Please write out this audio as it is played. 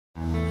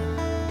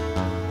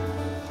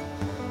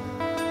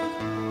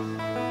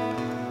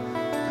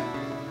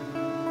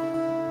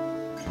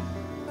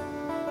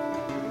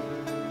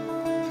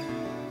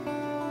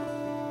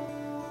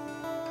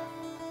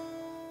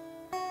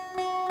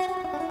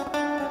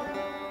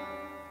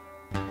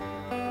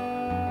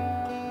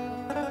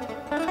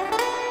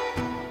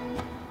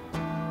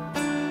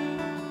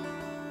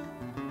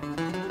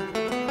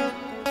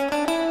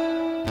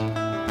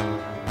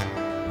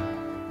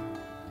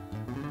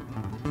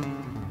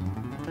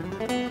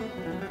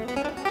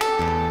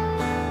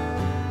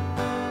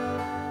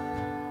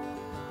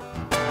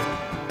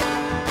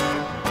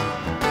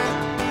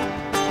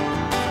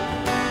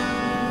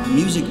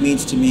Music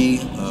means to me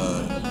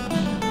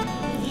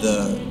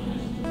the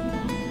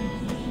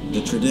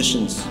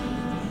traditions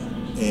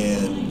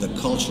and the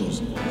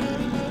cultures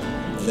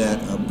that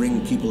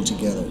bring people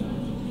together.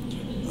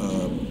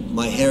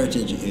 My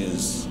heritage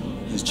is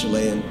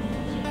Chilean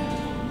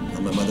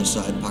on my mother's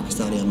side,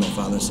 Pakistani on my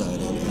father's side,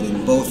 and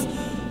in both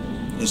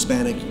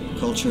Hispanic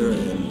culture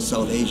and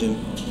South Asian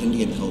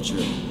Indian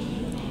culture,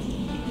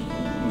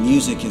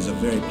 music is a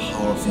very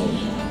powerful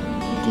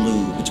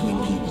glue between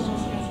people.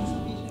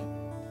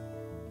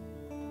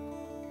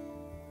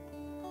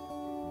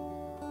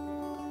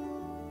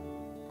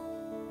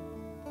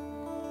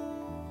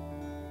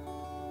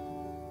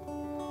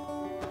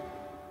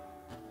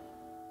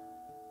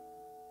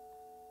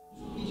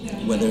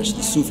 Whether it's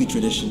the Sufi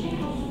tradition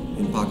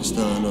in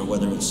Pakistan or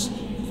whether it's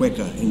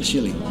Haque in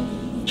Chile,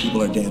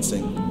 people are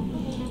dancing,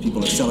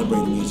 people are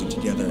celebrating music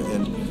together.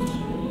 And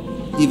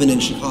even in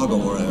Chicago,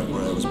 where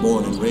I was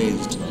born and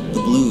raised,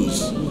 the blues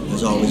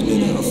has always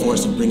been a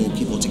force of bringing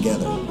people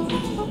together.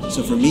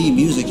 So for me,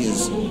 music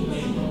is,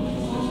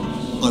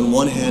 on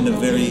one hand, a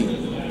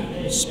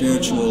very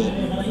spiritual,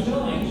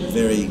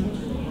 very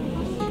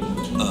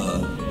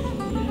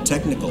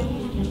technical,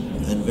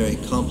 and very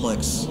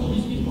complex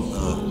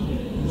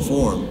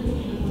form,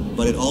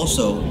 but it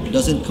also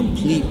doesn't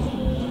complete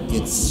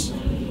its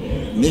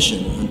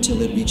mission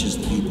until it reaches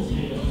the people.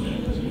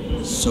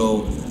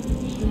 So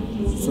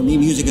for me,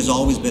 music has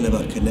always been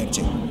about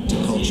connecting to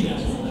culture.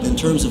 In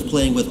terms of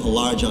playing with a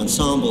large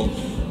ensemble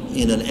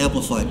in an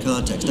amplified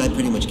context, I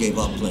pretty much gave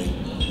up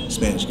playing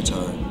Spanish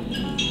guitar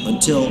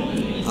until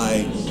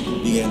I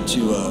began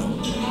to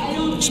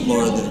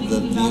explore the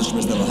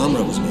instruments that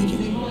Alhambra was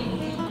making.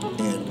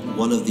 And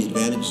one of the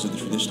advantages of the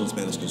traditional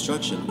Spanish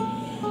construction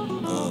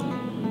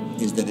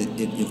is that it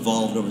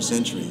evolved over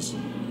centuries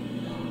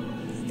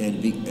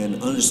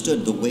and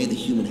understood the way the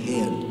human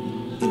hand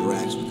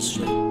interacts with the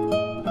string.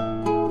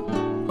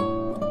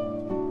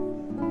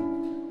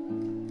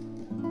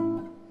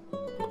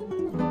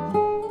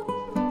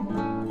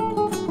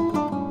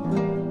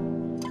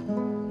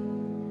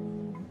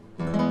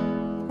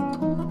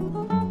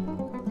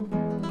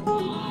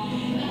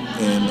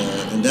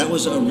 And that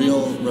was a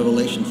real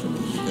revelation for me,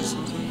 because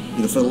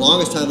for the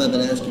longest time I've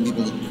been asking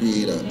people to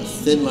create a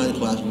thin line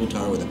classical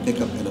guitar with a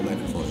pickup and a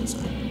microphone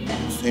inside,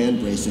 hand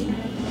bracing,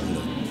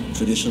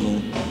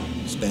 traditional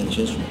Spanish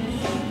instrument.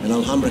 And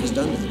Alhambra has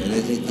done that, and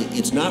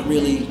it's not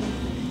really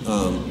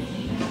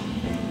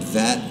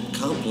that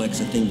complex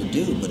a thing to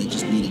do, but it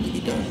just needed to be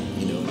done.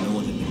 No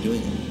one had been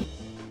doing it.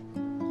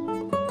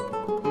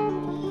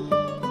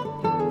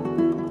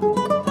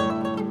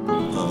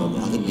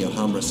 I think the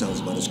Alhambra sounds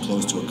about as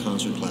close to a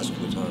concert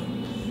classical guitar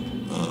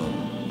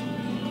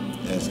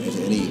as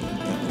any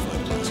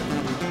amplified classical.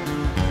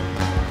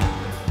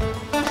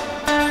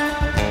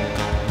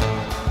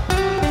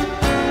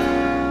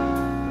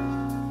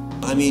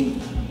 I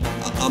mean,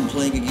 I'm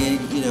playing a gig,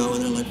 and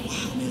they're like,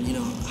 wow, man,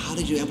 how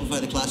did you amplify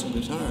the classical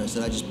guitar? I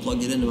said, I just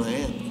plugged it into my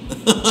amp.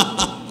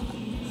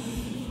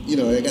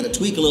 I got to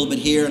tweak a little bit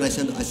here, and I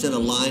sent a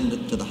line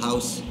to the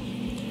house,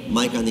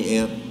 mic on the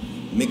amp,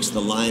 mix the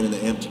line and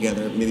the amp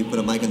together, maybe put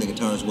a mic on the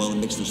guitar as well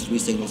and mix those three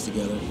signals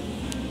together.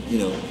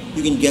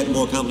 You can get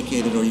more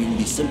complicated or you can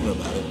be simpler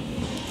about it.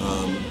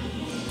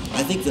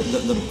 I think that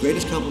the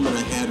greatest compliment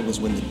I had was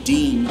when the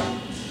dean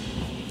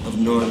of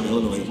Northern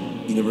Illinois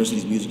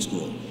University's music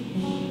school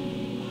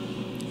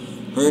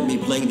heard me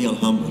playing the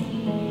Alhambra,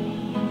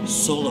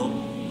 solo,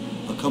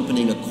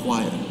 accompanying a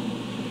choir,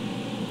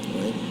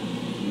 right?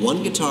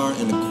 One guitar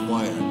and a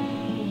choir.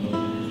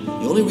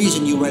 The only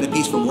reason you write a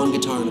piece for one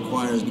guitar and a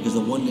choir is because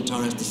the one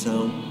guitar has to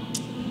sound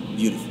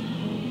beautiful.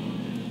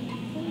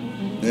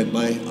 I had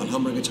my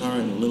Alhambra guitar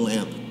and a little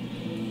amp,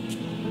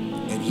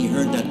 and he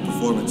heard that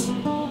performance.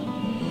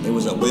 There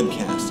was a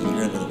webcast, and he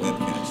heard it on a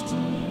webcast.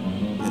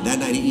 And that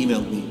night he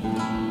emailed me,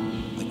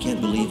 I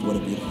can't believe what a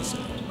beautiful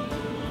sound.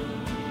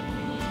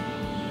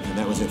 And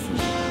that was it for me.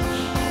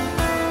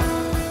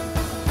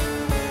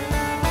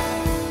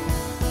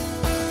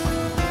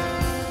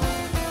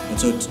 And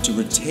so to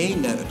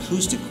retain that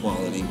acoustic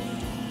quality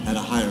at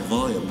a higher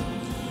volume,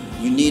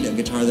 you need a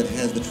guitar that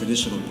has the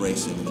traditional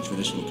bracing and the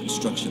traditional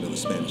construction of a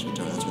Spanish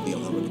guitar. That's what the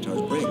Alhambra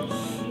guitars bring,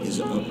 is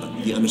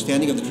the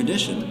understanding of the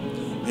tradition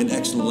and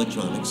excellent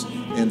electronics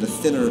and the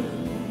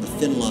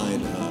thin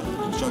line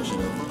construction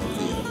of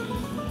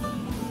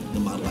the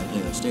model I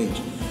play on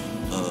stage.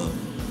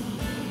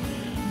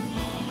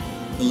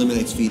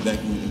 Eliminates feedback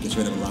and gets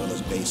rid of a lot of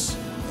those bass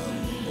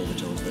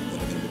overtones that are going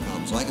to be a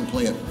problem. So I can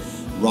play at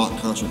rock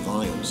concert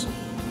volumes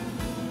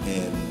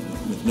and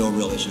with no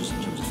real issues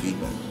in terms of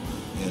feedback.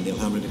 And the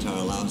Alhambra guitar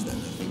allows that. I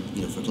think,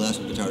 for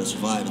classical guitar to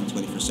survive in the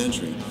 21st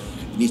century,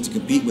 it needs to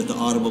compete with the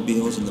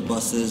automobiles and the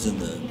buses and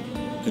the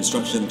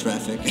construction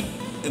traffic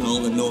and all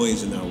the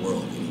noise in our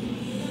world.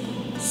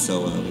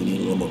 So we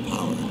need a little more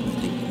power, and I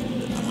think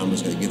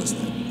Alhambra's going to give us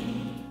that.